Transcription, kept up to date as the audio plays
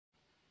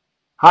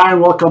Hi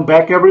and welcome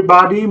back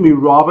everybody, me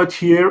Robert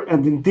here,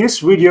 and in this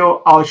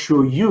video I'll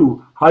show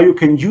you how you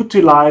can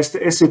utilize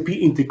the SAP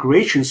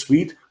Integration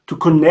Suite to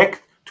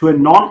connect to a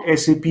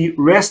non-SAP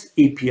REST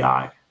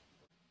API.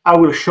 I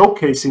will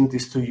showcasing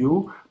this to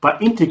you by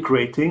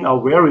integrating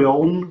our very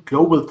own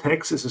Global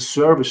Text as a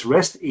Service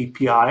REST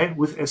API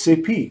with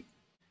SAP.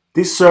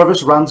 This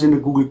service runs in the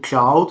Google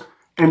Cloud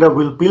and I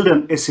will build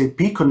an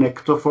SAP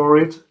connector for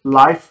it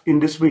live in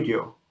this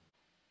video.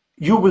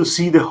 You will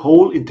see the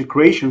whole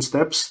integration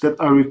steps that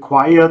are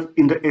required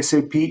in the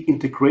SAP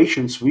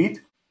Integration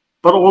Suite,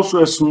 but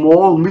also a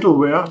small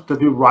middleware that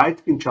we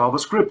write in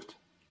JavaScript.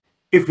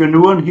 If you're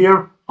new on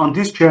here, on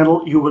this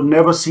channel you will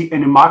never see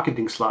any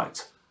marketing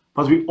slides,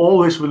 but we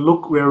always will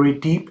look very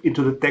deep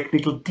into the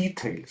technical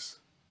details.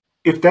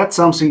 If that's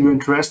something you're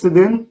interested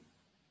in,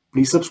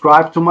 please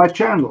subscribe to my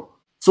channel.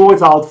 So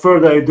without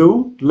further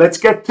ado, let's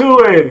get to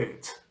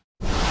it!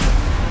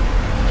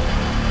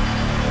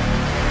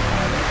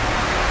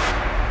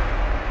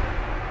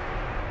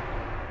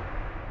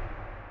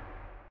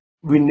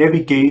 We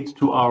navigate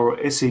to our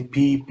SAP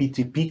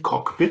BTP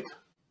cockpit,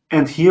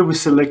 and here we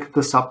select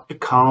the sub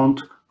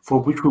account for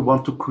which we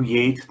want to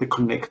create the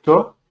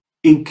connector.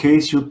 In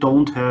case you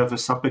don't have a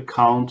sub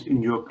account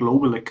in your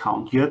global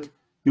account yet,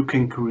 you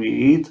can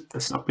create a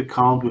sub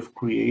account with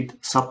create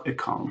sub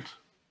account.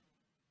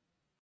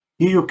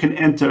 Here you can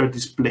enter a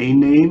display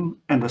name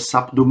and a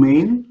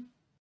subdomain.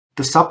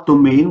 The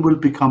subdomain will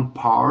become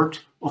part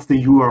of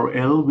the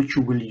URL which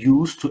you will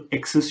use to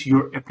access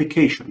your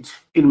applications.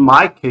 In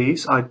my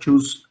case, I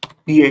choose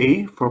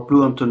BA for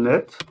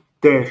Blue.net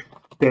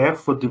 -dev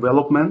for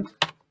development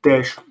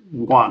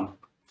 -1,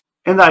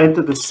 and I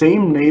enter the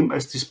same name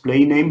as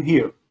display name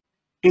here.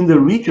 In the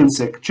region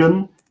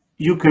section,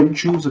 you can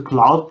choose a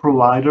cloud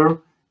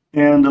provider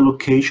and a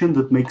location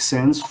that makes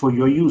sense for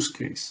your use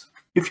case.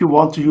 If you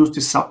want to use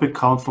the sub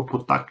account for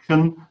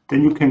production,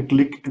 then you can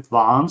click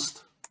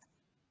Advanced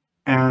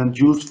and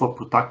use for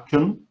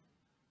production.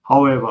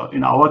 However,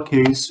 in our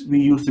case, we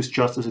use this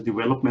just as a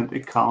development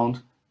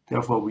account.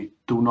 Therefore, we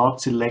do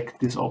not select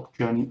this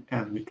option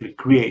and we click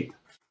Create.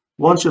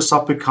 Once your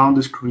sub account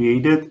is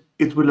created,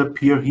 it will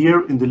appear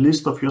here in the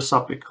list of your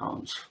sub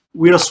accounts.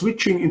 We are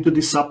switching into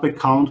the sub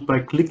account by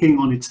clicking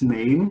on its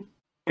name.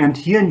 And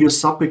here in your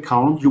sub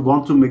account, you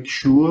want to make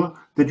sure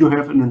that you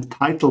have an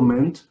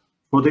entitlement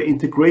for the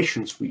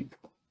integration suite.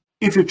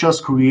 If you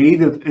just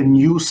created a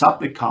new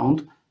sub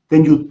account,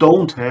 then you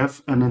don't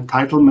have an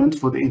entitlement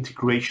for the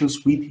integration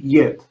suite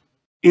yet.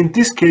 In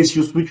this case,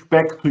 you switch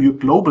back to your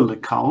global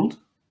account,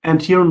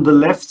 and here on the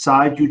left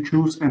side you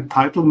choose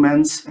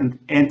entitlements and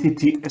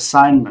entity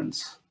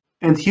assignments.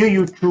 And here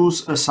you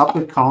choose a sub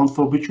account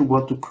for which you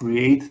want to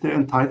create the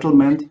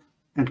entitlement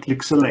and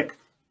click select.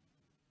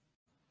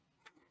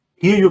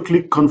 Here you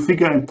click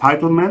configure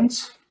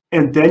entitlements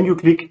and then you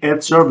click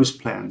add service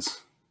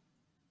plans.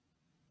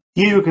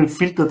 Here you can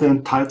filter the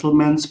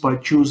entitlements by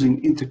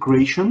choosing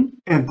integration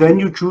and then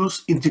you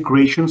choose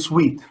integration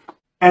suite.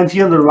 And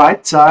here on the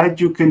right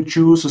side you can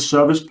choose a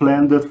service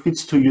plan that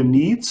fits to your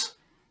needs,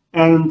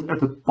 and at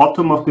the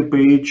bottom of the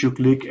page you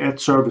click add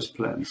service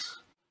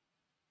plans.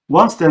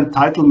 Once the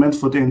entitlement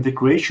for the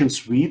integration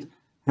suite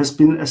has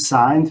been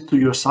assigned to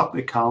your sub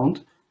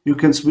account, you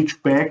can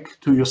switch back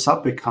to your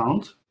sub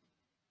account.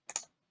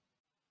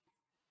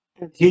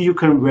 And here you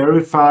can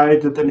verify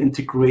that an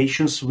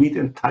integration suite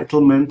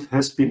entitlement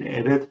has been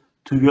added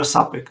to your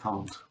sub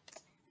account.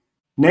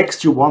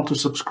 Next, you want to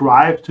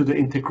subscribe to the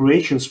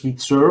integration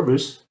suite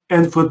service.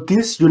 And for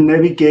this, you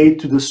navigate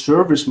to the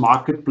service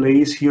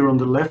marketplace here on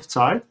the left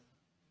side.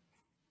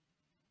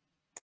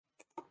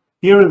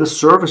 Here in the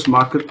service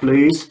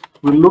marketplace,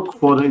 we look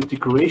for the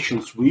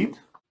integration suite.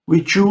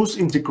 We choose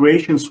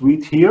integration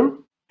suite here.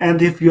 And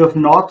if you have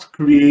not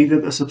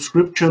created a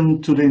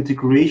subscription to the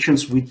integration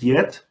suite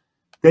yet,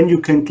 then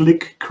you can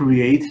click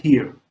Create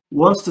here.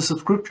 Once the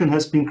subscription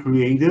has been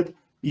created,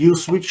 you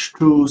switch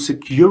to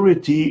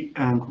Security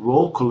and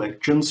Role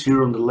Collections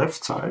here on the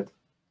left side.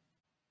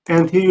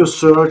 And here you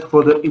search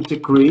for the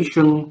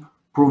Integration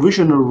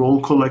Provisional Role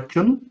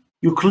Collection.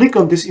 You click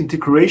on this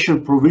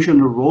Integration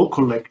Provisional Role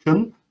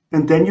Collection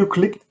and then you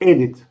click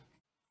Edit.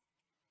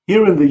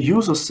 Here in the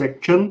User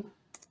section,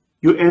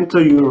 you enter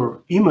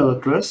your email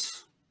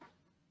address.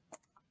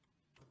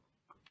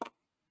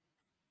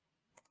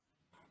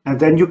 And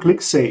then you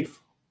click Save.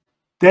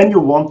 Then you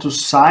want to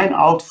sign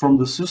out from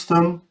the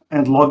system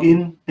and log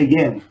in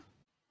again.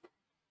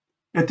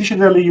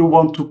 Additionally, you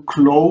want to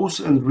close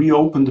and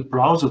reopen the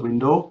browser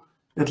window.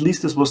 At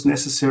least this was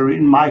necessary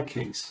in my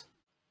case.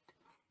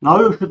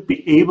 Now you should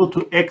be able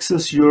to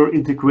access your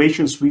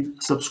Integration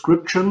Suite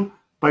subscription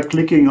by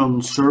clicking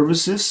on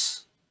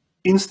Services,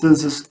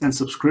 Instances and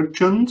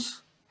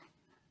Subscriptions.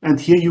 And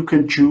here you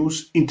can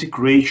choose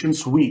Integration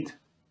Suite.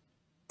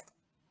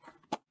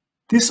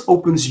 This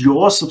opens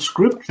your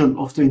subscription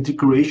of the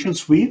Integration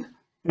Suite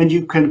and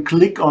you can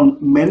click on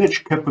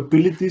Manage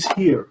Capabilities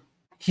here.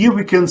 Here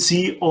we can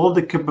see all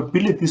the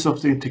capabilities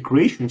of the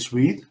Integration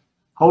Suite.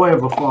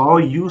 However, for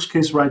our use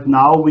case right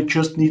now, we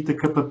just need the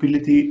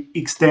capability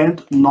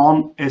Extend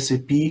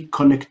non-SAP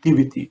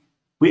Connectivity.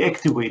 we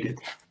activate it.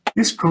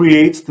 This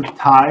creates the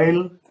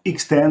tile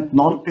Extend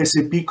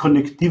non-SAP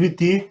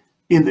connectivity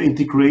in the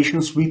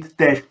Integration Suite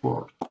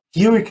dashboard.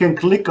 Here we can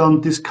click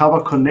on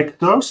Discover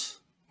Connectors.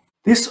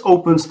 This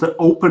opens the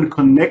Open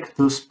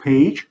Connectors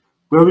page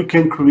where we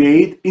can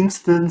create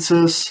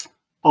instances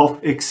of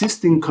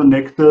existing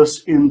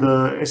connectors in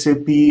the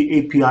SAP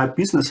API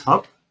Business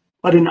Hub.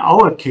 But in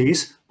our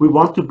case, we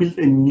want to build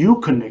a new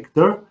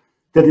connector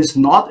that is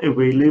not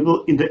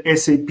available in the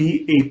SAP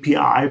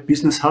API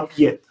Business Hub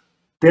yet.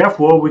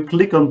 Therefore, we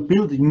click on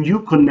Build New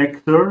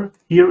Connector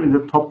here in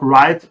the top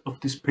right of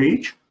this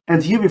page.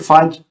 And here we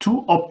find two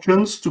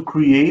options to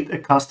create a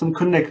custom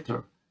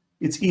connector.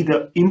 It's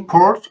either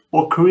Import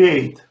or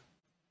Create.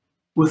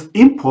 With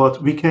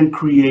Import, we can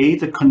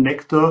create a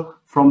connector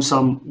from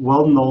some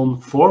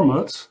well-known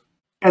formats.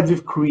 And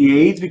with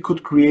Create, we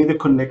could create a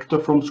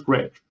connector from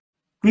scratch.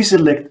 We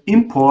select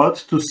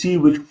Import to see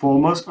which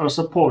formats are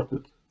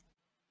supported.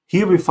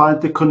 Here we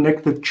find the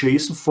connected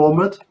JSON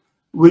format,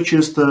 which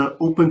is the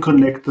Open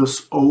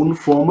Connector's own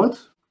format.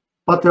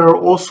 But there are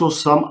also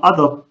some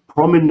other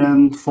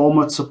prominent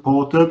formats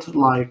supported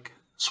like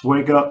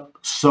Swagger,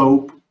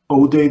 SOAP,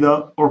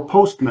 OData, or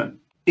Postman.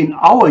 In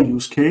our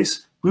use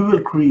case, we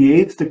will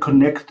create the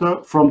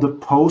connector from the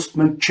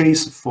Postman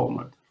JSON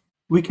format.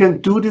 We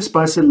can do this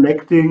by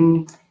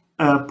selecting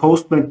a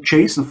Postman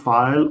JSON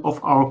file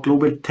of our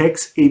global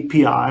text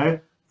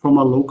API from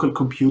a local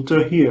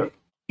computer here.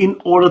 In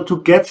order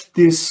to get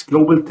this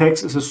global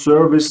text as a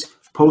service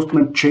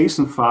Postman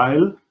JSON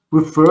file,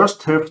 we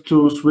first have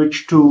to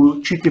switch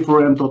to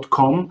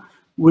gt4m.com,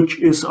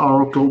 which is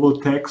our global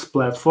text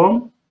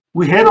platform.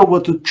 We head over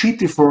to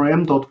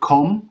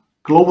gt4m.com,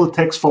 global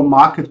text for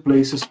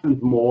marketplaces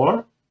and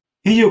more.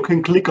 Here you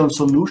can click on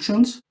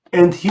Solutions,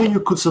 and here you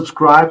could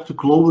subscribe to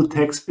global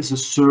text as a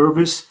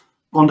service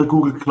on the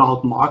Google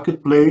Cloud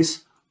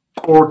Marketplace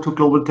or to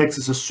global text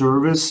as a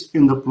service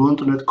in the Blue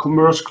Internet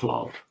Commerce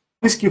Cloud.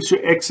 This gives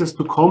you access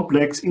to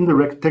complex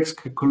indirect text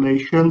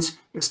calculations,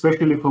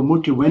 especially for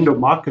multi-vendor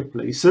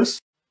marketplaces,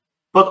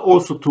 but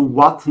also to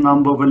watt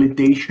number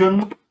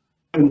validation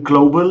and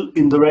global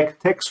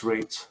indirect tax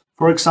rates.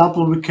 For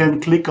example, we can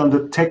click on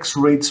the tax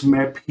rates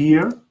map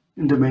here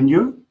in the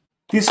menu.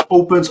 This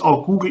opens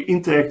our Google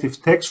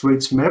Interactive Tax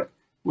Rates map,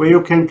 where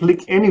you can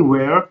click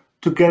anywhere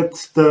to get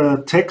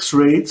the tax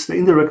rates, the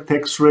indirect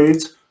tax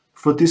rates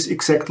for this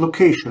exact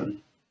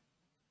location.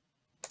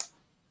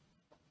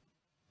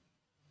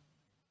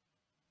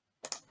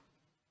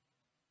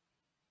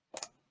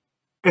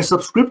 A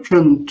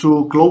subscription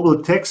to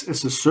Global Text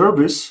as a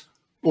Service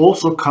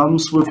also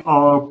comes with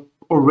our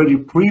already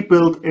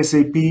pre-built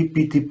SAP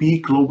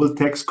BTP Global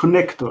Text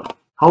Connector.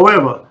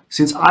 However,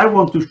 since I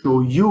want to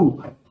show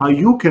you how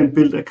you can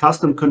build a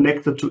custom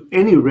connector to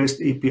any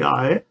REST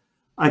API,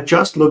 I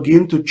just log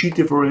in to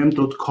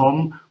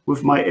gt4m.com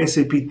with my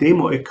SAP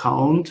demo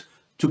account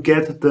to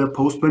get the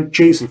Postman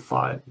JSON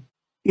file.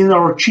 In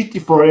our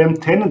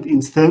gt4m tenant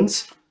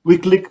instance, we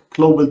click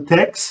Global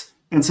Text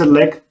and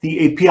select the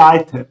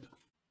API tab.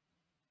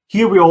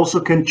 Here we also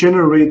can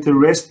generate the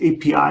REST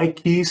API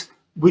keys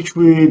which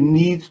we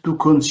need to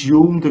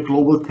consume the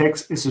Global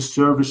Text as a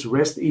Service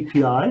REST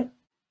API.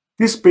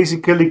 This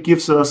basically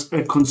gives us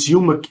a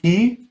consumer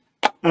key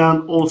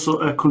and also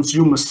a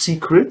consumer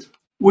secret,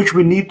 which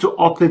we need to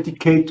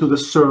authenticate to the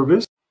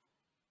service.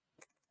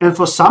 And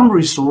for some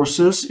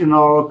resources in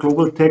our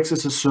Global Text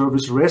as a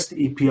Service REST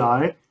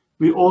API,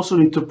 we also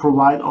need to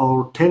provide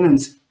our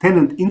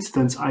tenant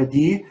instance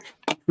ID,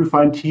 which we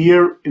find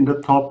here in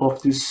the top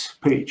of this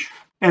page.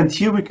 And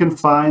here we can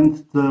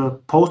find the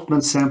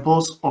Postman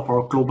samples of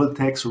our Global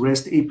Text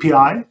REST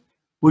API,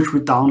 which we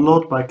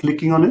download by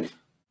clicking on it.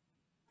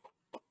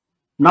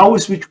 Now we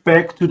switch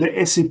back to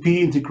the SAP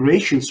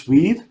Integration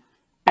Suite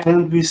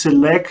and we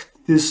select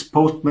this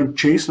Postman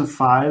JSON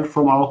file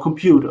from our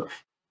computer.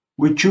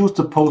 We choose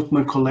the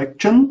Postman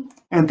collection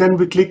and then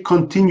we click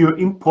Continue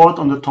Import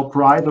on the top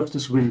right of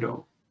this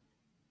window.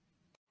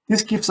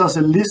 This gives us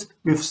a list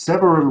with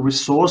several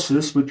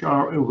resources which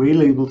are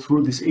available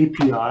through this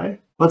API.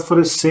 But for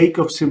the sake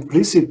of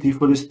simplicity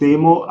for this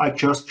demo, I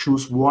just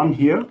choose one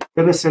here.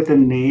 Then I set a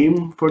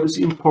name for this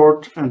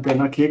import and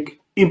then I click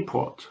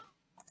Import.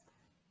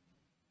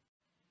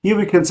 Here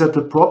we can set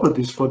the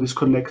properties for this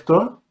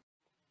connector.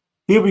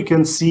 Here we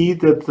can see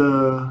that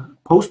the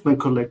Postman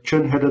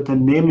collection had a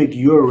dynamic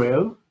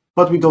URL,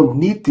 but we don't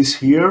need this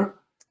here.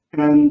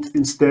 And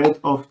instead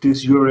of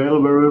this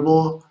URL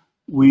variable,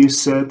 we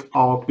set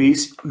our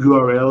base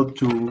URL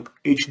to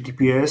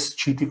https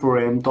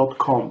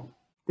gt4m.com.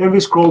 Then we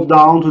scroll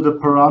down to the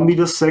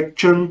parameter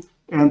section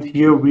and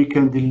here we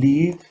can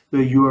delete the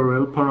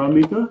URL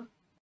parameter,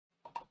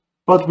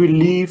 but we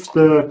leave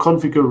the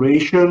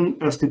configuration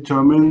as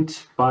determined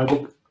by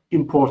the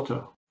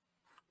importer.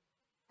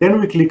 Then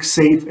we click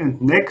Save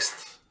and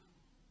Next,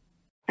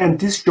 and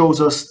this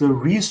shows us the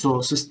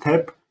Resources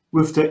tab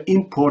with the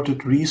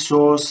imported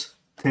resource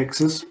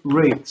taxes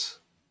rates.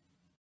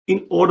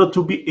 In order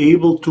to be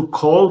able to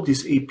call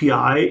this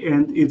API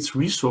and its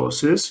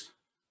resources,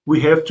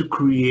 we have to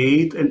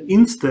create an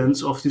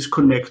instance of this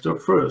connector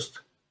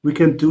first. We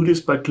can do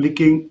this by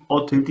clicking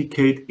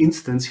Authenticate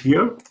Instance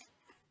here.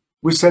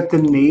 We set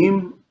the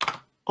name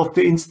of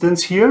the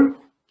instance here,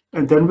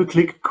 and then we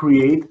click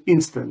Create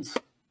Instance.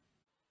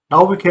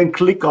 Now we can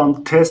click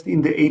on Test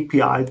in the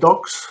API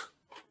docs,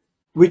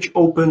 which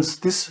opens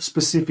this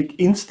specific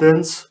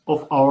instance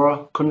of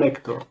our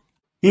connector.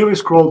 Here we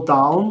scroll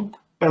down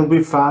and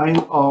we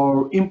find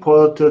our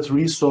imported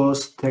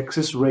resource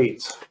taxes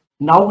rates.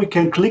 Now we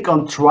can click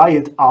on Try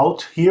It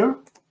Out here,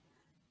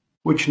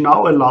 which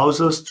now allows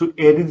us to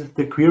edit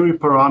the query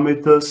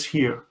parameters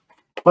here.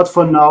 But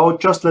for now,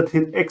 just let's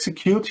hit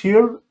execute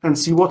here and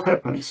see what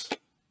happens.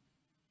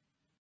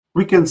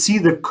 We can see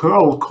the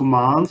curl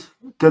command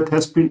that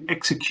has been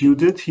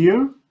executed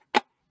here.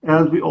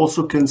 And we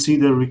also can see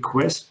the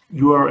request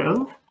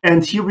URL.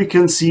 And here we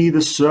can see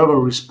the server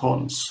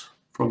response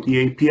from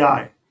the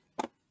API.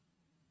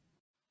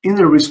 In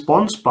the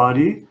response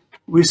body,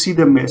 we see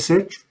the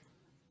message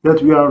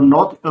that we are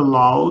not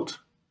allowed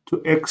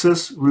to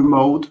access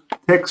remote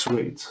tax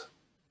rates.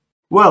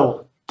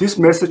 Well, this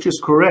message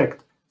is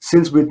correct,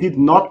 since we did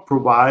not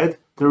provide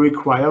the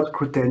required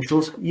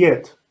credentials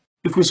yet.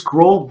 If we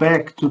scroll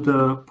back to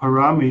the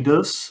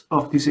parameters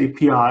of this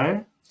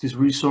API, this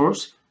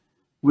resource,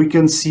 we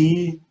can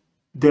see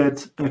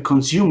that a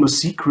consumer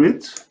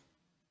secret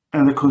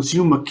and a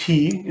consumer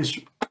key is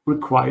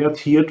required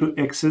here to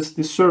access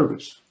this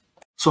service.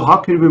 So how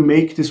can we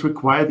make this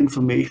required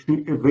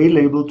information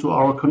available to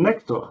our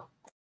connector?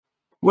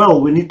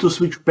 Well, we need to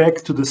switch back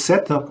to the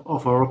setup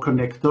of our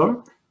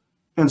connector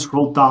and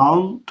scroll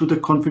down to the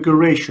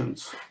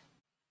configurations.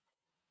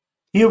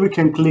 Here we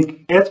can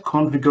click Add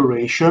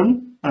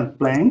Configuration and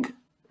blank.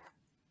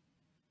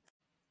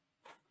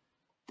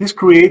 This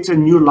creates a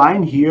new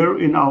line here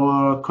in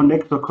our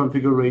connector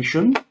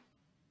configuration.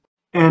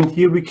 And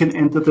here we can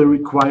enter the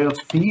required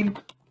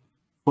field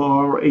for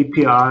our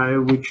API,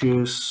 which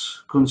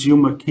is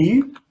consumer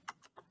key.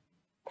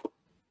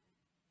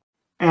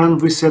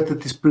 And we set the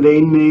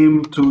display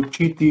name to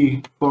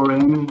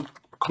GT4M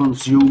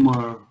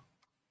consumer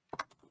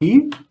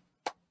key.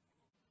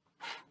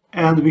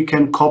 And we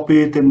can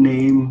copy the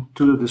name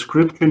to the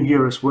description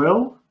here as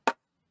well.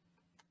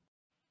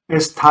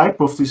 As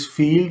type of this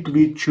field,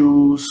 we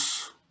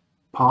choose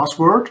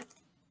password,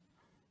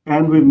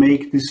 and we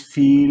make this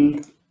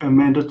field a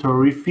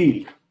mandatory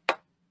field.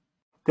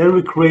 Then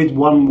we create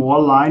one more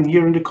line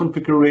here in the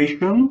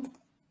configuration,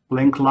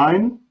 blank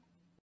line.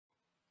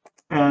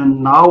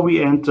 And now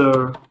we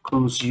enter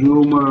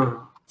consumer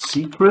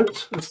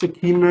secret as the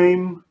key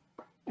name,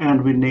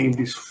 and we name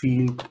this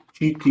field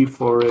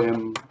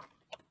GT4M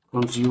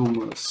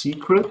consumer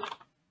secret.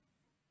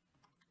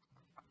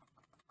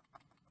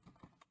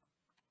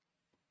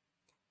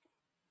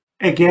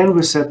 Again,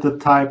 we set the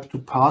type to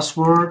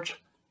password,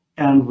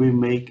 and we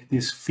make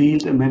this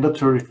field a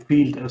mandatory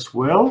field as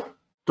well.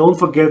 Don't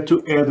forget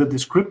to add a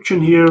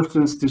description here,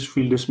 since this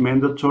field is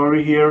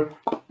mandatory here.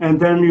 And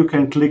then you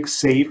can click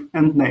Save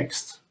and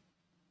Next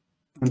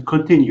and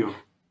continue.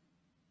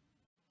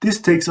 This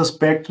takes us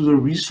back to the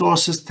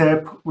Resources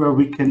tab, where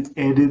we can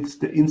edit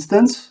the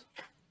instance.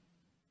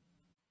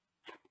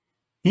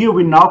 Here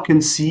we now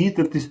can see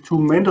that these two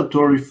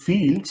mandatory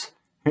fields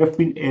have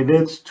been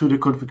added to the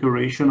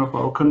configuration of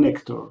our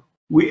connector.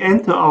 We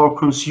enter our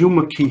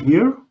consumer key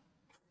here,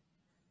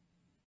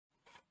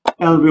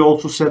 and we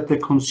also set the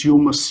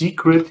consumer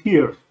secret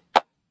here.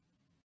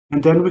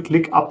 And then we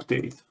click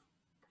Update.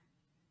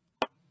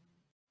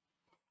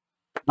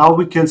 Now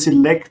we can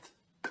select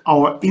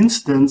our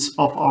instance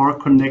of our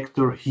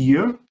connector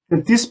here.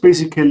 And this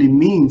basically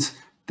means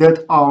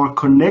that our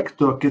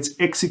connector gets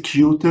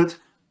executed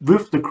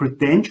with the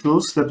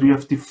credentials that we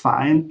have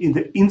defined in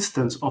the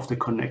instance of the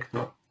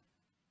connector.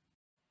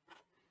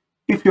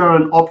 If you are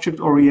an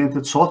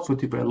object-oriented software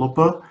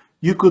developer,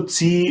 you could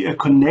see a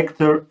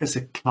connector as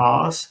a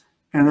class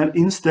and an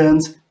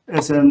instance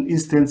as an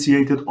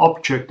instantiated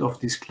object of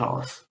this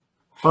class.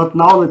 But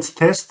now let's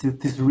test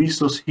this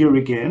resource here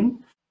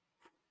again.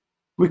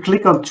 We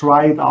click on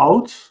Try It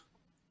Out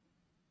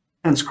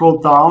and scroll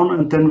down,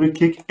 and then we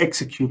click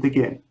Execute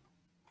again.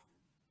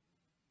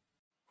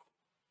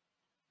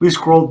 We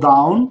scroll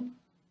down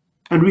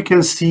and we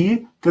can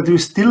see that we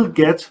still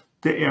get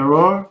the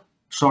error,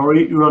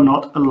 sorry, you are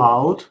not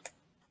allowed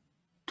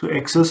to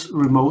access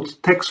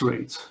remote tax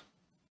rates.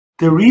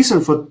 The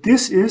reason for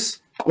this is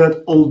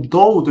that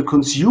although the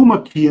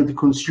consumer key and the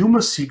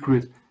consumer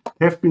secret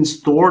have been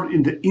stored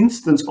in the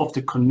instance of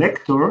the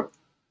connector,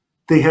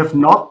 they have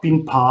not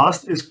been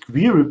passed as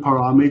query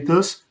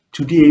parameters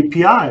to the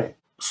API.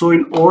 So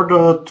in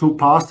order to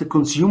pass the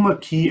consumer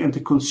key and the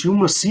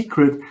consumer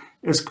secret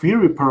as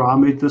query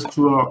parameters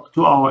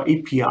to our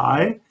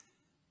API,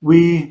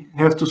 we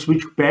have to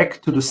switch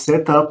back to the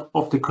setup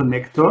of the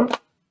connector.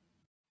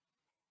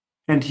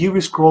 And here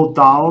we scroll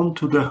down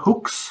to the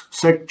hooks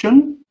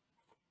section.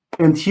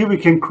 And here we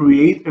can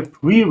create a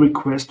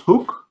PreRequest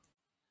hook.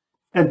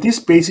 And this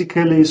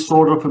basically is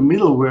sort of a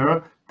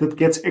middleware that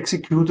gets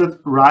executed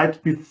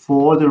right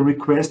before the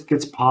request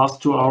gets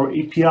passed to our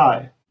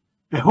API.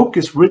 A hook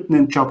is written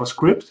in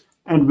JavaScript,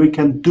 and we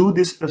can do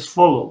this as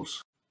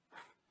follows.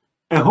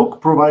 A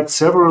hook provides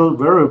several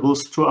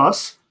variables to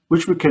us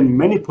which we can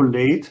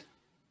manipulate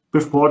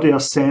before they are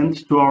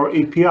sent to our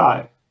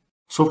API.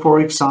 So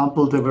for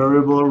example, the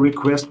variable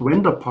request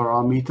vendor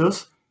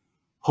parameters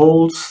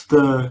holds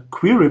the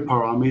query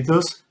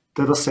parameters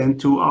that are sent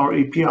to our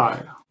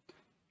API.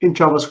 In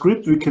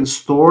JavaScript, we can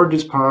store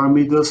these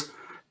parameters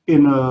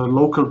in a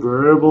local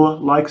variable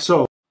like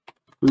so.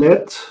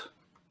 Let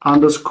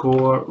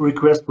underscore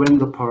request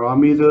vendor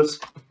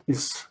parameters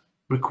is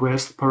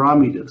request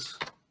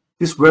parameters.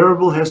 This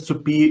variable has to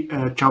be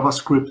a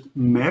JavaScript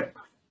map,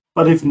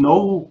 but if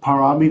no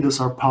parameters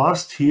are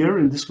passed here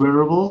in this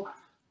variable,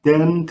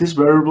 then this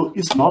variable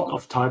is not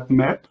of type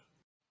map.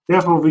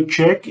 Therefore, we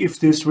check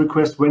if this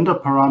request vendor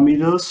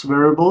parameters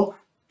variable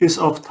is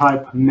of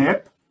type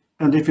map,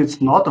 and if it's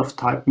not of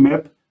type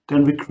map,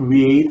 then we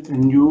create a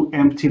new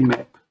empty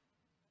map.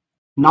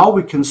 Now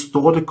we can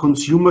store the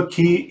consumer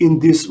key in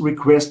this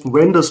request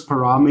vendors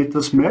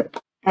parameters map,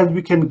 and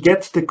we can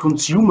get the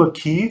consumer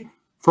key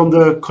from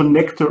the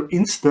connector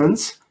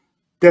instance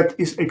that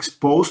is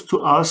exposed to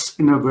us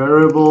in a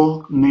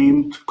variable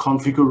named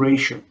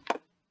configuration.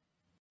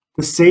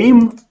 The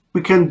same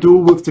we can do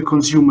with the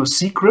consumer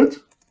secret.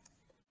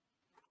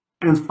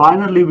 And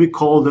finally, we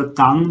call the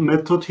done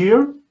method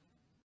here,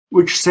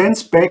 which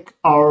sends back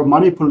our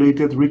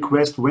manipulated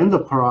request vendor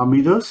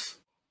parameters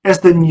as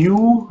the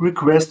new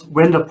request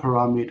vendor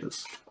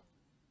parameters.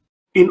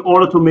 In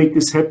order to make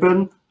this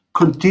happen,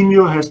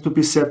 continue has to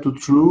be set to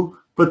true,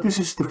 but this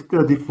is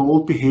the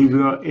default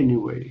behavior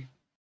anyway.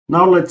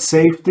 Now let's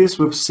save this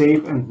with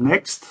save and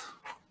next.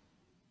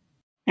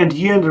 And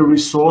here in the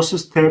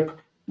resources tab,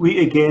 we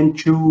again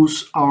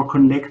choose our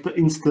connector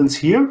instance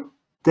here.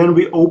 Then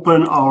we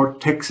open our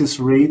Texas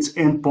rates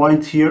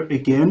endpoint here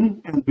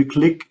again, and we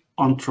click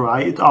on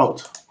try it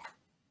out.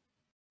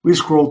 We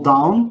scroll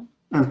down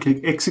and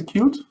click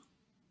execute.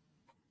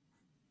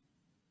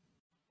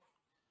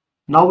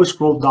 Now we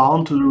scroll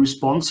down to the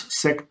response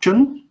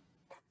section.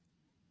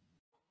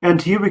 And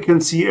here we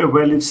can see a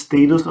valid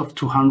status of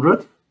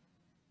 200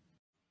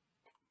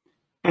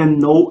 and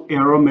no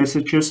error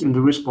messages in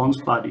the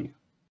response body.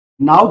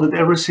 Now that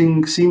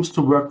everything seems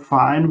to work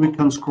fine, we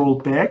can scroll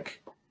back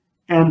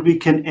and we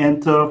can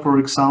enter, for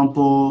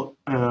example,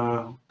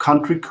 a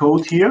country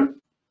code here.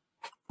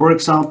 For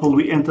example,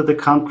 we enter the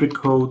country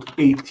code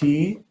AT,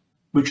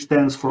 which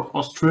stands for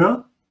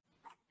Austria.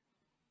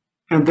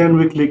 And then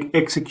we click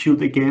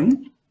execute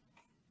again.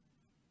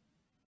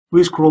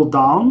 We scroll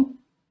down.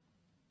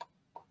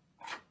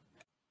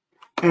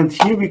 And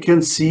here we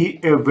can see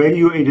a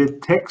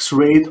evaluated tax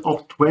rate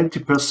of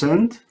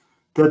 20%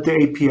 that the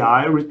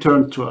API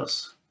returned to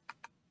us.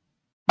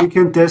 We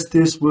can test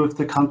this with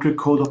the country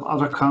code of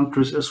other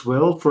countries as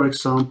well. For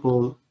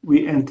example,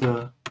 we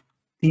enter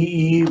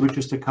DE, which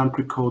is the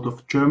country code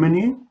of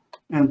Germany,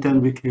 and then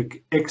we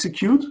click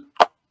execute.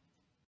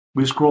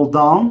 We scroll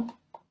down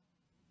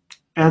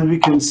and we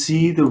can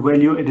see the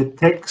value-added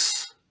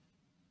tax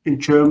in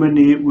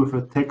Germany with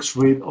a tax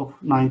rate of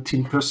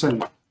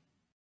 19%.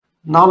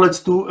 Now let's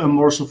do a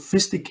more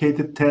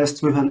sophisticated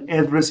test with an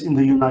address in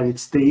the United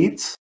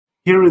States.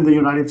 Here in the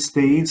United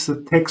States,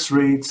 the tax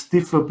rates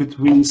differ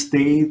between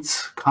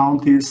states,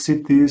 counties,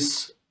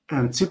 cities,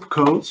 and zip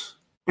codes,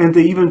 and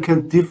they even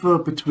can differ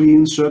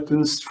between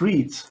certain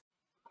streets.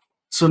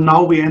 So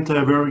now we enter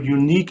a very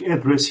unique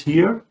address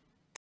here: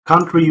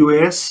 country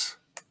US,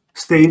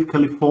 state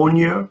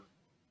California,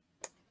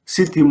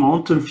 city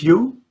Mountain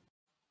View.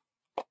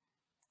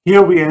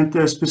 Here we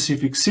enter a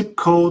specific zip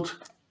code,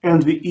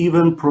 and we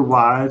even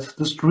provide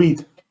the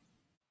street.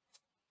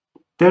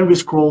 Then we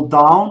scroll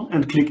down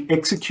and click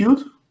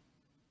execute.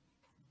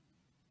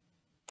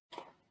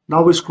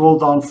 Now we scroll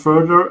down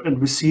further and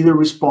we see the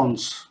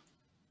response.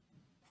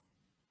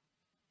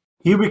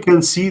 Here we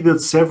can see that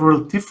several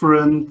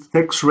different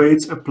tax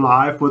rates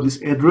apply for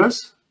this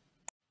address.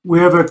 We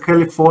have a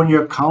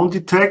California county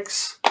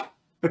tax,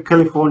 a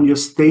California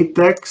state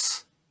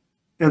tax,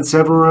 and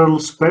several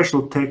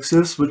special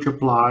taxes which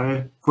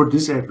apply for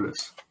this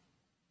address.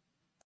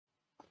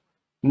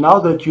 Now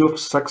that you have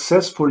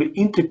successfully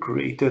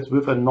integrated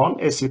with a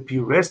non-SAP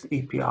REST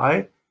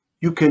API,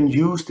 you can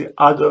use the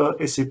other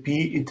SAP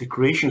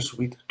Integration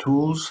Suite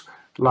tools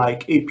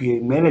like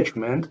API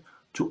Management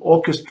to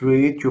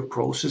orchestrate your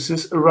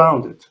processes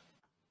around it.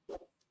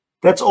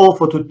 That's all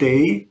for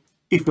today.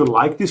 If you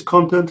like this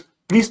content,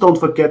 please don't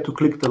forget to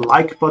click the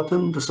like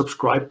button, the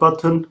subscribe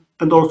button,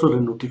 and also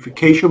the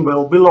notification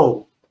bell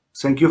below.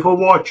 Thank you for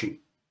watching.